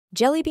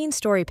Jellybean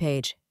Story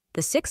Page,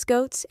 The Six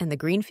Goats and the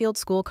Greenfield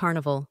School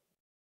Carnival.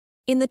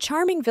 In the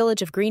charming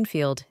village of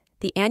Greenfield,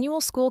 the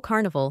annual school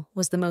carnival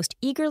was the most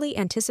eagerly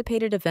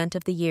anticipated event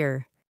of the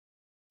year.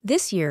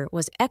 This year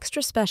was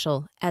extra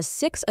special as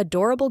 6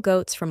 adorable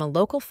goats from a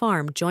local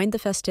farm joined the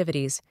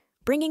festivities,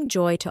 bringing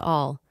joy to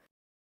all.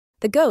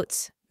 The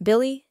goats,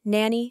 Billy,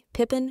 Nanny,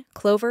 Pippin,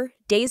 Clover,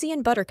 Daisy,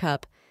 and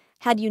Buttercup,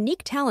 had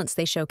unique talents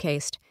they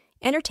showcased,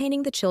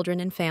 entertaining the children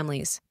and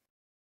families.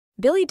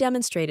 Billy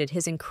demonstrated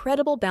his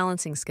incredible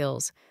balancing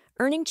skills,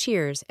 earning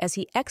cheers as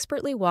he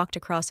expertly walked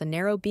across a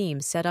narrow beam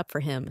set up for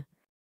him.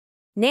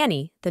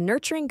 Nanny, the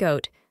nurturing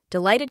goat,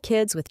 delighted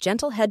kids with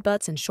gentle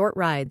headbutts and short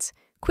rides,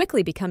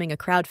 quickly becoming a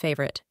crowd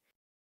favorite.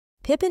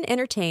 Pippin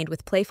entertained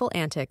with playful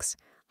antics,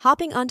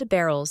 hopping onto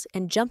barrels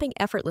and jumping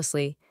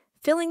effortlessly,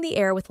 filling the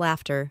air with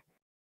laughter.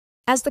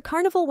 As the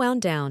carnival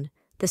wound down,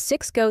 the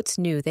 6 goats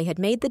knew they had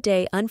made the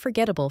day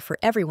unforgettable for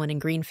everyone in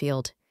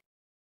Greenfield.